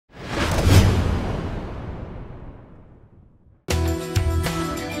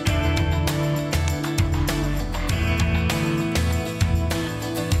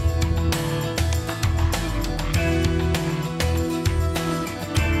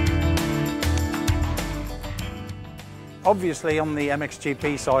obviously on the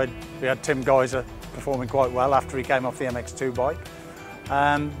MXGP side, we had Tim Geyser performing quite well after he came off the MX2 bike.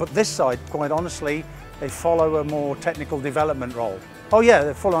 But this side, quite honestly, they follow a more technical development role. Oh yeah,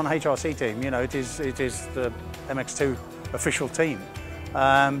 they're full-on HRC team, you know, it is the MX2 official team.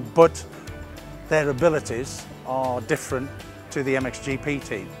 But their abilities are different to the MXGP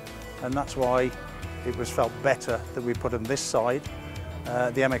team. And that's why it was felt better that we put them this side,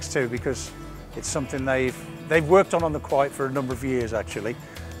 the MX2, because it's something they've worked on the quiet for a number of years actually.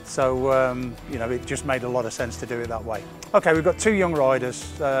 So, you know, it just made a lot of sense to do it that way. Okay, we've got two young riders.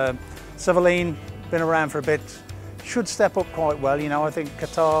 Seveline, been around for a bit, should step up quite well. You know, I think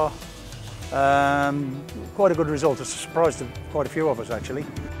Qatar, quite a good result. It's a surprise to quite a few of us actually.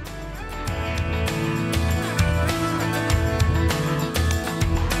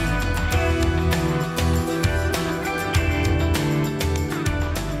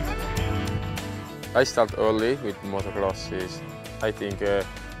 I start early with motocross. I think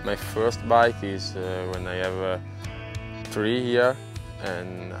my first bike is when I have 3 years,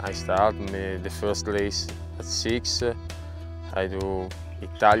 and I start the first race at 6. I do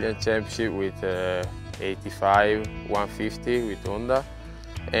Italian championship with 85, 150 with Honda,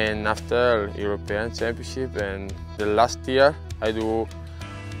 and after European championship, and the last year I do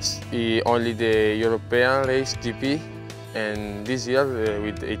only the European race GP. And this year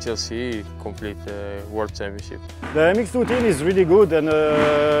with HRC complete World Championship. The MX2 team is really good, and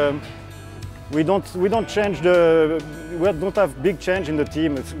we don't have big change in the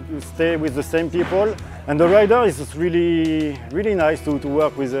team. We stay with the same people, and the rider is really nice to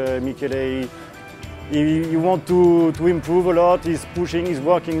work with Michele. He wants to improve a lot. He's pushing. He's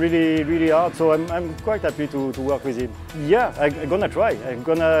working really hard. So I'm quite happy to work with him. Yeah, I'm gonna try. I'm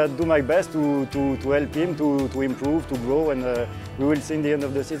gonna do my best to help him to improve, to grow, and we will see in the end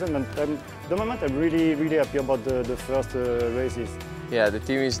of the season. And at the moment, I'm really happy about the first races. Yeah, the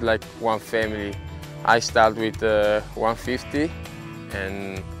team is like one family. I start with 150,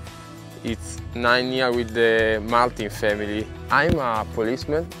 and it's 9 years with the Martin family. I'm a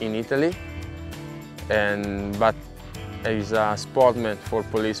policeman in Italy. But it's a sportman for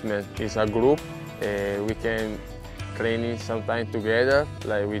policemen. It's a group. We can training sometimes together,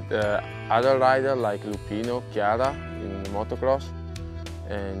 like with other riders like Lupino, Chiara in motocross.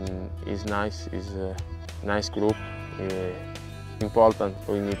 And it's nice. It's a nice group. Important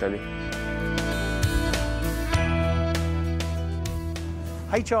in Italy.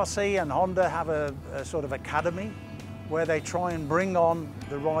 HRC and Honda have a sort of academy where they try and bring on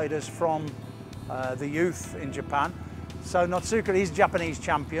the riders from the youth in Japan. So Natsuka is Japanese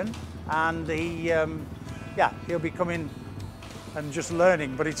champion, and he'll be coming and just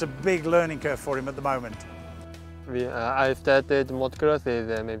learning, but it's a big learning curve for him at the moment. I started motocross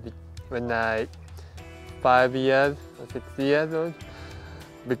maybe when I 5 years or 6 years old,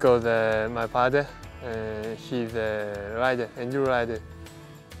 because my father, he's a rider, a new rider.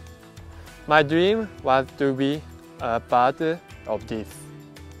 My dream was to be a part of this.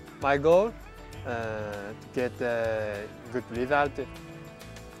 My goal to get a good result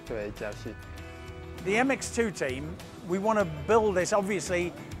to HRC. The MX2 team, we want to build this,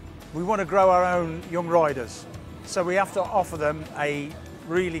 obviously we want to grow our own young riders, so we have to offer them a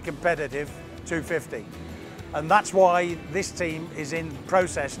really competitive 250, and that's why this team is in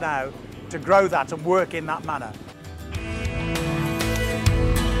process now to grow that and work in that manner.